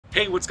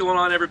Hey, what's going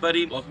on,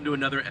 everybody? Welcome to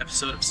another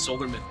episode of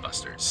Solar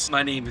Mythbusters.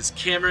 My name is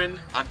Cameron.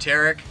 I'm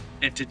Tarek.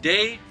 And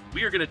today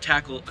we are going to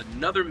tackle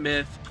another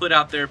myth put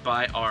out there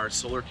by our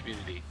solar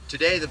community.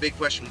 Today the big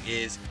question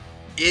is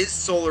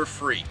solar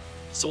free?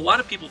 So a lot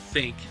of people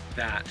think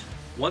that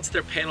once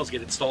their panels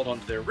get installed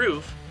onto their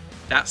roof,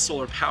 that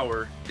solar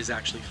power is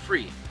actually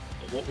free.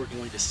 But what we're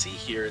going to see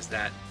here is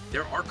that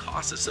there are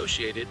costs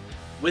associated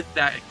with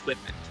that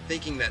equipment.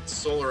 Thinking that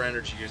solar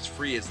energy is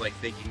free is like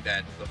thinking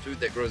that the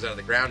food that grows out of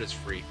the ground is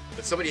free,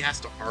 but somebody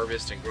has to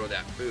harvest and grow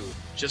that food.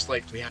 Just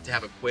like we have to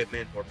have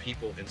equipment or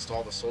people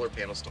install the solar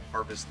panels to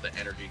harvest the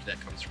energy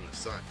that comes from the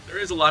sun. There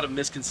is a lot of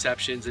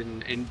misconceptions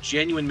and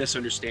genuine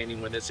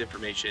misunderstanding when this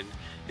information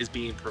is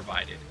being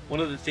provided. One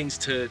of the things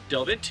to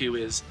delve into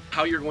is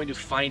how you're going to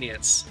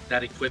finance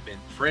that equipment.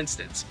 For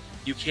instance,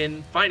 you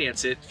can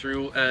finance it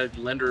through a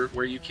lender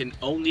where you can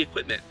own the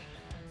equipment.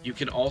 You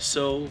can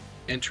also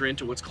enter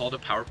into what's called a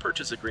power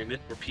purchase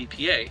agreement, or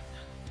PPA,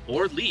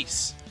 or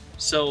lease.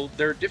 So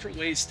there are different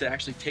ways to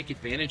actually take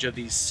advantage of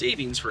these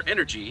savings for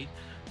energy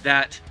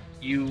that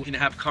you can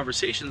have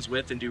conversations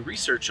with and do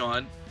research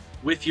on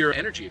with your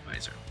energy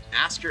advisor.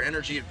 Ask your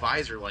energy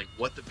advisor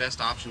what the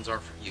best options are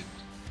for you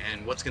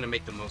and what's going to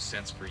make the most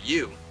sense for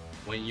you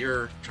when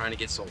you're trying to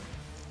get solar.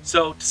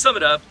 So to sum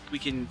it up, we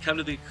can come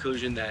to the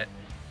conclusion that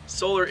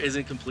solar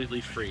isn't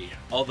completely free,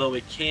 although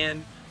it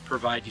can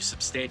provide you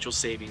substantial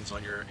savings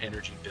on your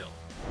energy bill.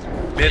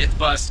 Myth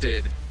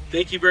busted.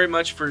 Thank you very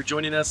much for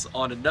joining us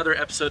on another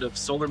episode of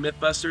Solar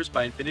Mythbusters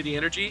by Infinity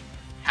Energy,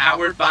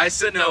 powered by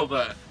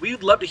Sonova. We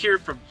would love to hear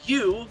from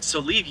you, so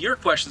leave your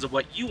questions of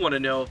what you want to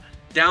know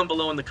down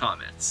below in the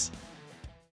comments.